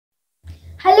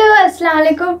Hello, Assalamu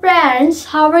alaikum friends.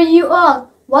 How are you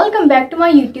all? Welcome back to my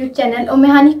YouTube channel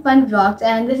Ummehani Fun Vlogs,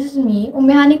 and this is me,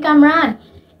 Ummehani Kamran.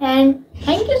 And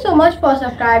thank you so much for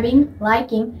subscribing,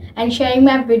 liking, and sharing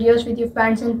my videos with your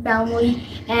friends and family.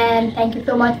 And thank you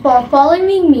so much for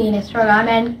following me in Instagram,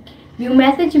 and you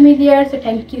message me there, so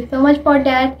thank you so much for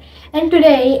that. And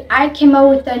today I came up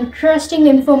with interesting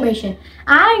information.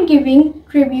 I am giving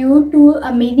tribute to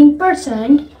amazing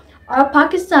person, a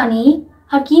Pakistani,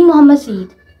 Hakim Muhammad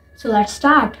Saeed. So let's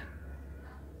start.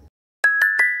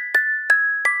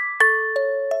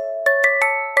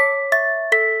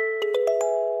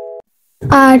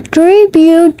 A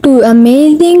tribute to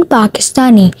amazing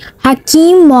Pakistani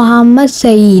Hakim Muhammad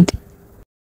Saeed.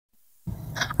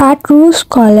 A true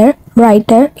scholar,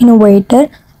 writer, innovator,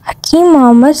 Hakim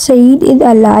Muhammad Saeed is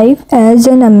alive as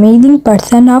an amazing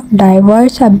person of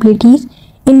diverse abilities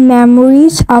in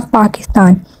memories of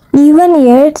Pakistan, even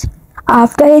years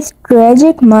after his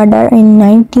tragic murder in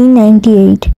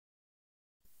 1998.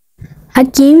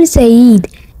 Hakim Saeed,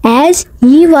 as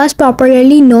he was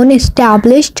popularly known,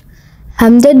 established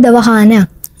Hamdard Dawahana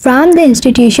from the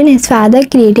institution his father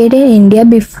created in India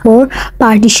before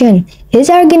partition. His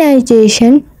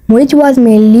organization, which was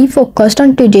mainly focused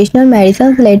on traditional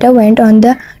medicine, later went on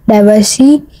the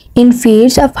diversity in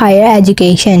fields of higher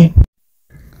education,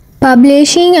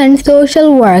 publishing and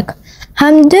social work.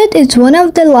 Hamdard is one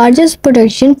of the largest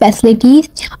production facilities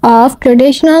of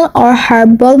traditional or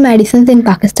herbal medicines in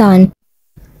Pakistan.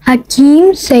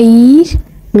 Hakim Saeed's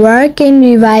work in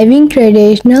reviving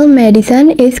traditional medicine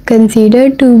is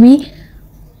considered to be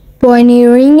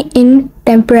pioneering in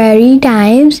contemporary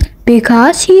times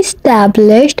because he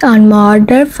established on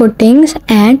modern footings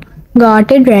and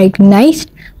got it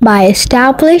recognized by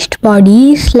established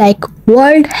bodies like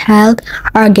World Health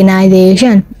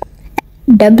Organization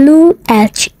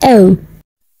 (WHO).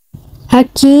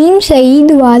 Hakim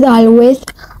Saeed was always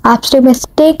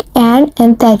optimistic and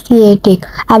enthusiastic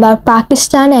about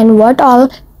Pakistan and what all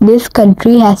this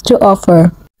country has to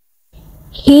offer.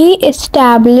 He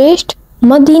established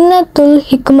Madinatul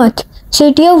Hikmat,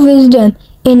 City of Wisdom,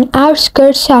 in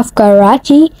outskirts of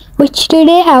Karachi, which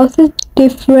today houses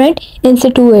different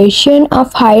institutions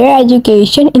of higher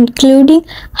education including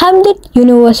Hamdard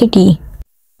University.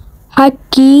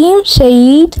 Hakim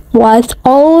Saeed was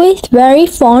always very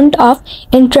fond of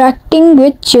interacting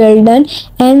with children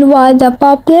and was a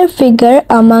popular figure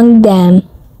among them.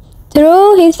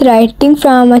 Through his writing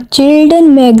from a children's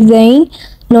magazine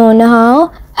known as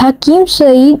Hakim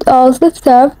Saeed also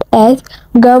served as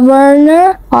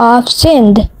governor of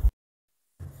Sindh.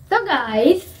 So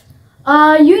guys,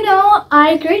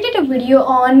 I created a video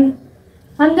on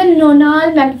the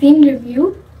Nonal magazine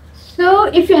review. So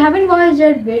if you haven't watched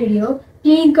that video,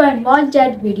 please go and watch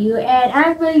that video, and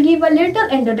I will give a little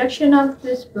introduction of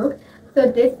this book. So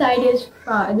this side is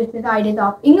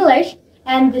of English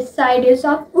and this side is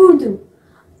of Urdu.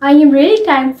 I am really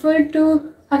thankful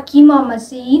to Hakim Muhammad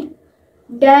Saeed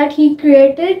that he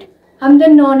created the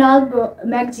Nonal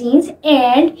magazines,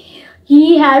 and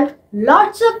he had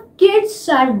lots of kids.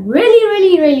 I'm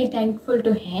really thankful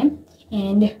to him.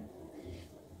 And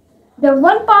the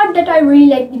one part that I really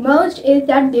like the most is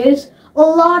that there's a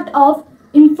lot of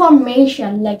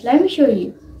information. Like, let me show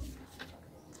you.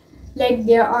 Like,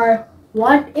 there are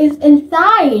what is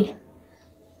inside,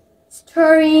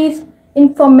 stories,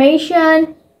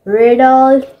 information,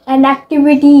 riddles, and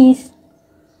activities.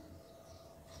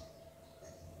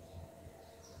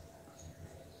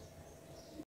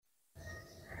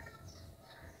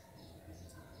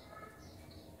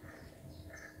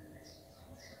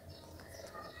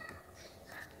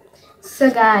 So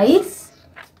guys,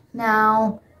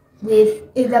 now this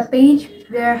is a page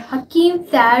where Hakim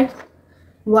said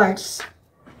words.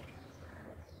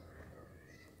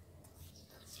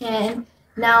 And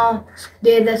now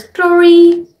there's a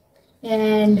story,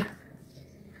 and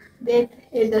this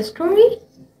is a story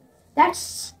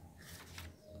that's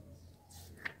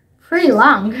pretty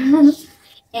long.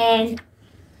 And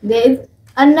there's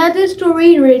another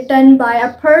story written by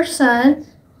a person.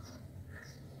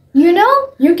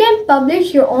 You can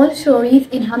publish your own stories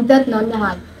in Hamdard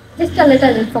Nonahal. Just a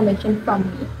little information from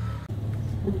me.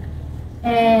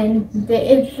 And there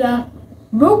is a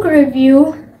book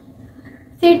review,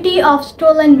 City of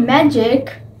Stolen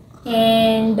Magic,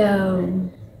 and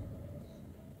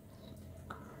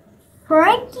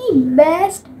Frankie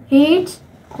Best Hates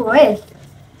Quiz.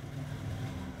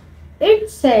 It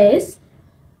says,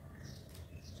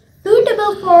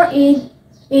 suitable for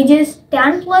ages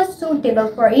 10 plus, suitable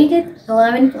for ages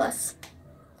 11 plus.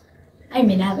 I'm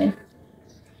 11.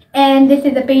 And this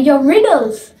is a page of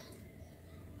riddles.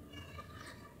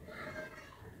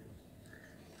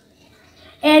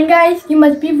 And guys, you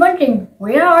must be wondering,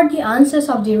 where are the answers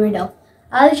of the riddle?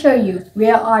 I'll show you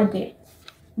where are they.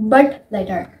 But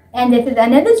later. And this is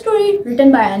another story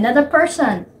written by another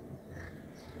person.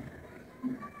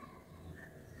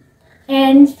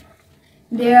 And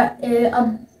there is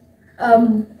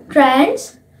a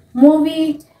trends,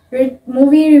 movie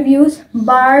reviews,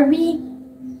 Barbie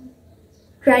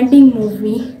trending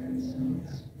movie.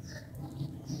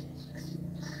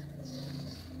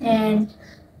 And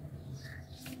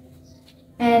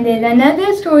there's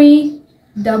another story,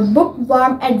 the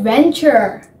bookworm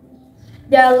adventure.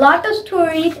 There are a lot of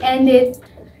stories and there's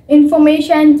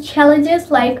information challenges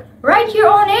like write your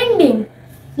own ending.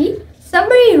 See,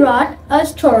 somebody wrote a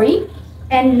story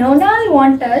and Nona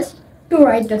wants us to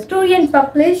write the story and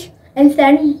publish and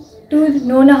send to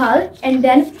Nona Hall, and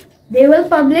then they will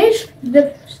publish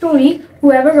the story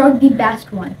whoever wrote the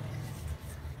best one.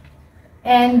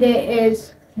 And there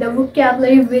is the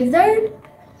vocabulary wizard.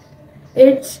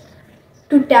 It's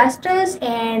to test us,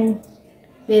 and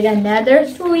there's another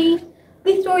story.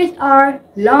 These stories are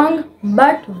long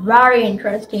but very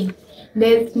interesting.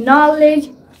 There's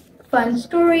knowledge, fun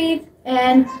stories,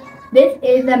 and this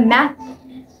is a math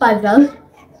puzzle.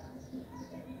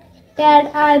 And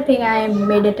I think I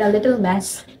made it a little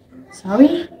mess.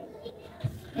 Sorry.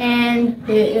 And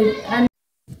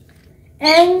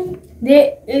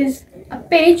there is a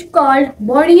page called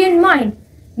Body and Mind,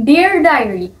 Dear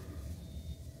Diary.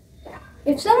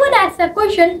 If someone asks a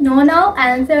question, Nona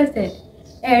answers it,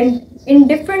 and in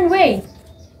different ways.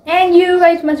 And you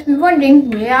guys must be wondering,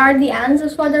 where are the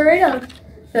answers for the riddle?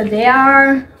 So they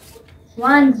are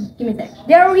give me a sec.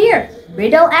 They are here,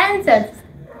 riddle answers.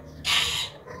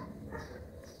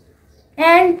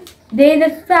 And they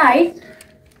the side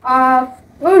of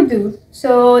Urdu.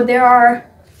 So there are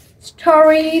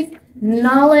stories,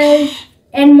 knowledge,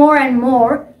 and more and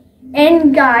more.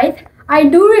 And guys, I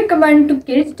do recommend to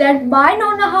kids that buy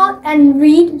Nona Hall and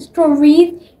read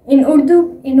stories in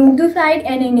Urdu side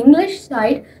and in English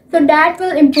side, so that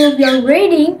will improve your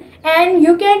reading and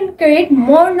you can create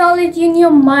more knowledge in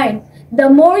your mind. The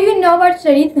more you know about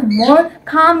studies, the more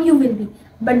calm you will be.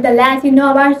 But the less you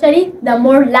know about studies, the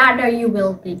more ladder you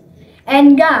will be.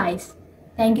 And guys,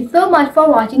 thank you so much for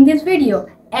watching this video.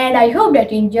 And I hope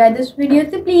that you enjoyed this video.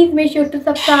 So please make sure to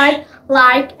subscribe,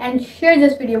 like, and share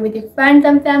this video with your friends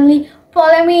and family.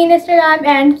 Follow me on Instagram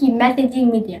and keep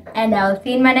messaging me there. And I'll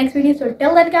see you in my next video. So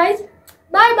till that guys,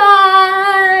 bye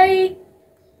bye.